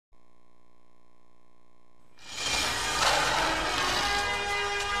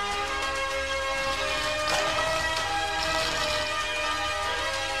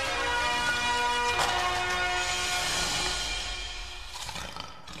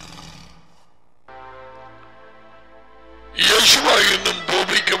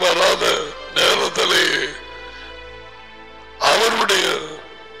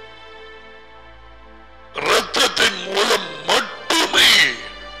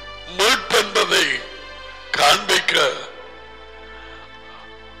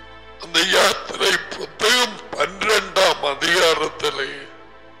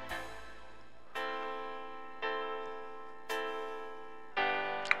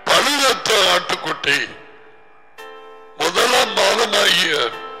ஆட்டுக்குட்டி முதலாம் மாதமாகிய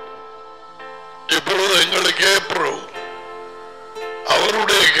இப்பொழுது எங்களுக்கு ஏப்ரல்,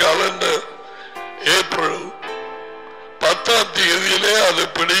 அவருடைய கேலண்டர் ஏப்ரல் 10ஆம் தேதியிலே அது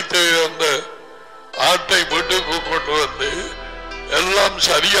பிடித்து அந்த ஆட்டை வீட்டுக்கு கொண்டு வந்து எல்லாம்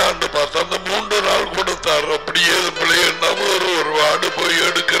சரியாண்டு பார்த்து அந்த 3 நாள் கொடுத்தார். அப்படியே பிள்ளைன்னா ஒரு ஆடு போய்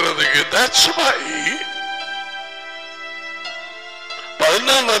எடுக்கிறதுக்கு. That's why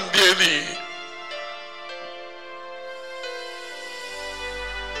 14ஆம் தேதி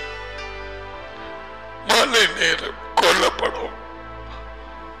மாலை நேரம் கொல்லப்படும்.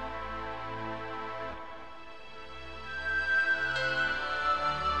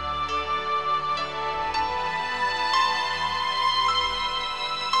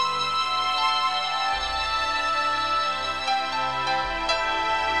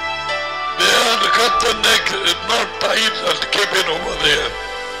 Cut the neck, not tight and keep it over there.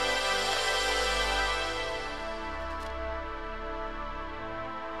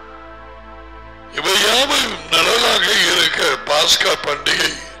 இவையாவும் நிழலாக இருக்க பாஸ்கா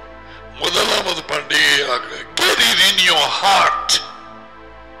பண்டிகை முதலாவது பண்டிகையாக. Get it in your heart.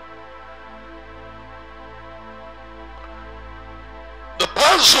 The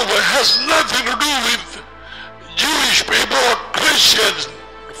Passover has nothing to do with Jewish people or Christians.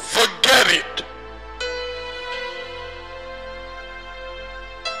 Forget it.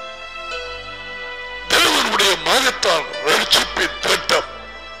 மகத்தான் ரட்சிப்பின் திட்டம்.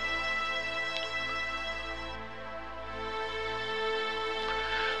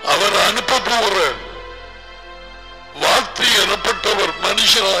 அவர் அனுப்ப போகிற வார்த்தை எனப்பட்டவர்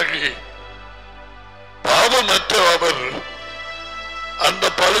மனுஷனாகி பாவமற்ற அவர் அந்த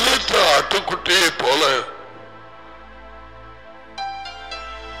பழுதற்ற ஆட்டுக்குட்டியை போல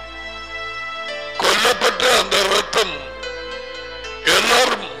கொல்லப்பட்ட அந்த ரத்தம்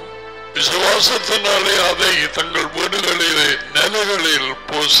எல்லாரும் விசுவாசத்தினாலே அதை தங்கள் வீடுகளிலே நிலைகளில்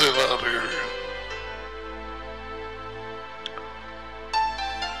பூசினார்கள்.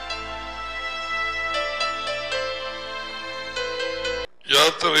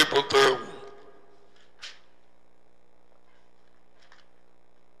 யாத்திரை புத்தகம்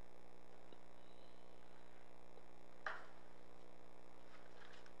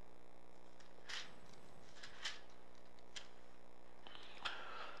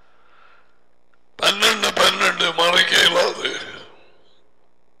 12 மறைக்க இயலாது.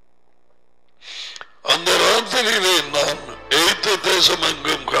 அந்த ராத்திரியிலே நான் எய்த்த தேசம்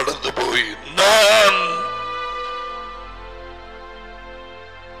எங்கும் கடந்து போய் நான்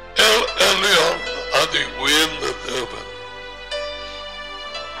அதி உயர்ந்த தேவன்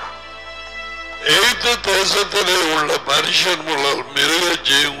எய்த்த தேசத்திலே உள்ள மனுஷன் முதல் மிருக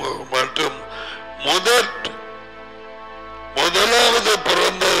ஜீவன் மற்றும் முதலாவது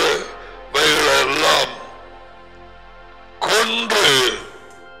பிறந்தவைகளெல்லாம் கொன்று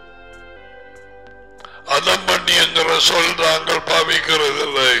அதம் பண்ணி என்கிற சொல் நாங்கள்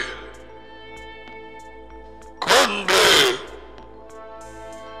பாவிக்கிறதில்லை. கொன்று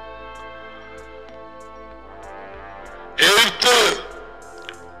எய்த்து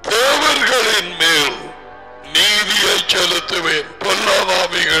தேவர்களின் மேல் நீதியை செலுத்துவேன்.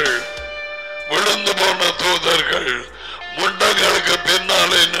 பொல்லாதாவிகள், விழுந்து போன தூதர்கள், முண்டங்களுக்கு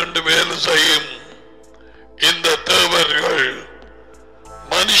பின்னாலே நின்று வேலை செய்யும் இந்த தேவர்கள்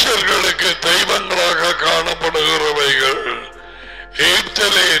மனுஷர்களுக்கு தெய்வங்களாக காணப்படுகிறவைகள்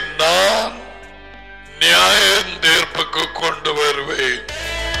எய்த்தலே நான் நியாய தீர்ப்புக்கு கொண்டு வருவேன்.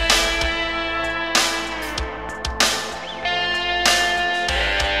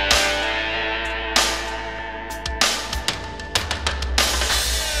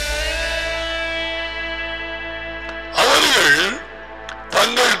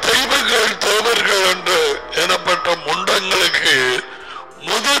 தங்கள் தெய்வங்கள் தேவர்கள் என்று எனப்பட்ட முண்டங்களுக்கு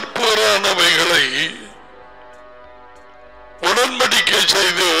முதற்போரானவைகளை உடன்படிக்கை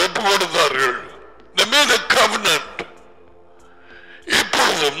செய்து ஒப்பு கொடுத்தார்கள்.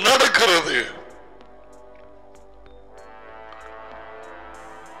 இப்பொழுதும் நடக்கிறது.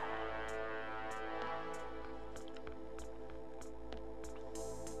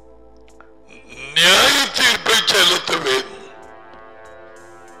 நியாய தீர்ப்பை செலுத்துவேன்.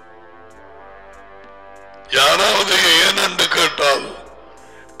 யாராவது ஏன் என்று கேட்டால்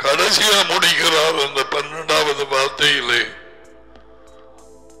கடைசியா முடிக்கிறார் அந்த 12வது வார்த்தையிலே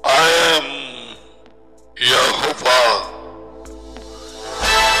I am Yehovah.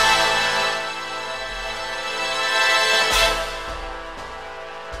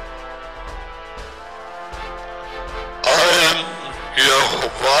 I am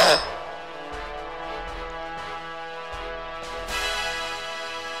Yehovah.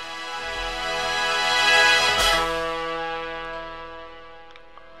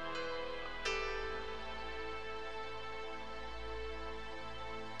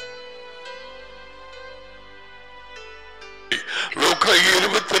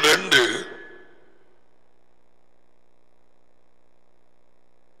 2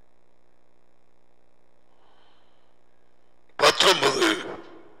 19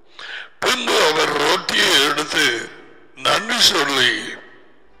 பின்பு அவர் ரொட்டியை எடுத்து நன்றி சொல்லி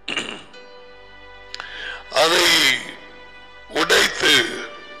அதை உடைத்து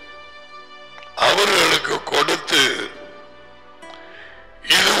அவர்களுக்கு கொடுத்து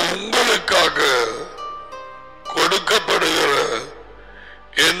இது உங்களுக்காக கொடுக்கப்படுகிற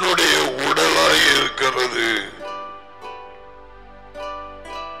என்னுடைய உடலாய் இருக்கிறது,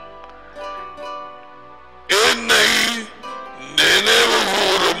 என்னை நினைவு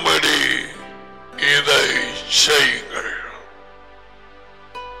கூறும்படி இதை செய்யுங்கள்.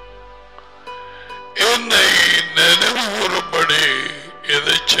 என்னை நினைவு கூறும்படி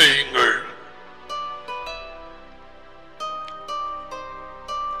இதை செய்யுங்கள்.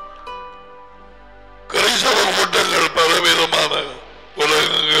 கிறிஸ்தவ கூட்டங்கள் பலவிதமான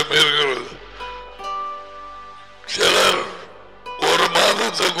உலகங்கள் இருக்கிறது. சிலர் ஒரு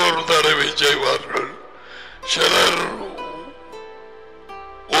மாதத்துக்கு ஒரு தடவை செய்வார்கள், சிலர்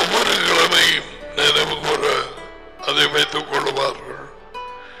ஒவ்வொரு கிழமையும் நினைவு கூற அதை வைத்துக் கொள்வார்கள்,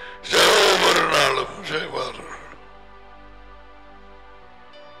 சிலர் ஒவ்வொரு நாளும் செய்வார்கள்.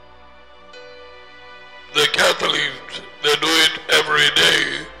 The Catholics, they do it every day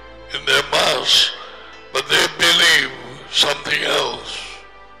in their mass, but they believe something else.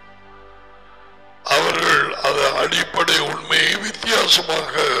 அவர்கள் அது அடிப்படை உண்மையை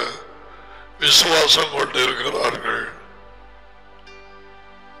வித்தியாசமாக விசுவாசம் கொண்டிருக்கிறார்கள்.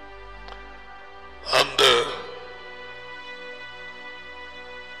 அந்த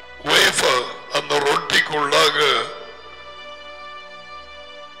வேஃபர், அந்த ரொட்டிக்குள்ளாக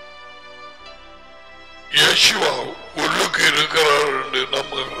யேசுவா உள்ளுக்கு இருக்கிறார் என்று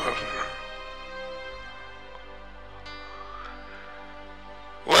நம்புகிறார்கள்.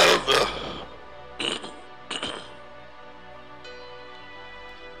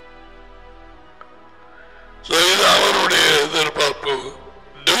 இது அவருடைய எதிர்பார்ப்பு.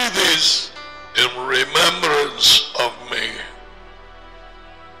 Do this in remembrance of me.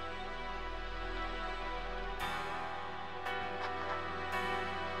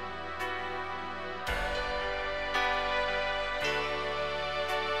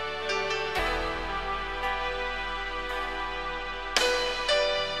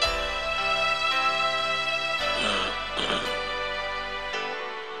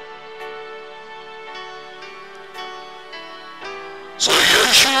 So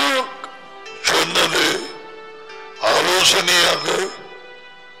Yeshua சொன்னது ஆலோசனையாக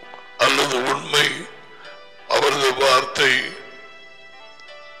அல்லது உண்மை, அவரது வார்த்தை,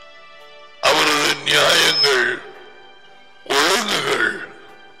 அவரது நியாயங்கள், ஒழுங்குகள்,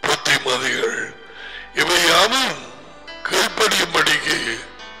 புத்திமதிகள், இவை யாவும் கீழ்ப்படியும்படிக்கு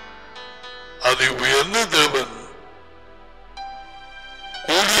அதை உயர்ந்த தேவன்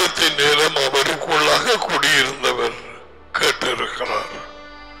ஊழியத்தின் நேரம் அவருக்குள்ளாக குடியிருந்தவர் கேட்டிருக்கிறார்.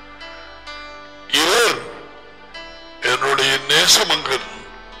 இவர் என்னுடைய நேசமங்கன்,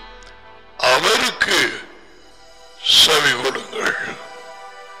 அவருக்கு செவி கொடுங்கள்.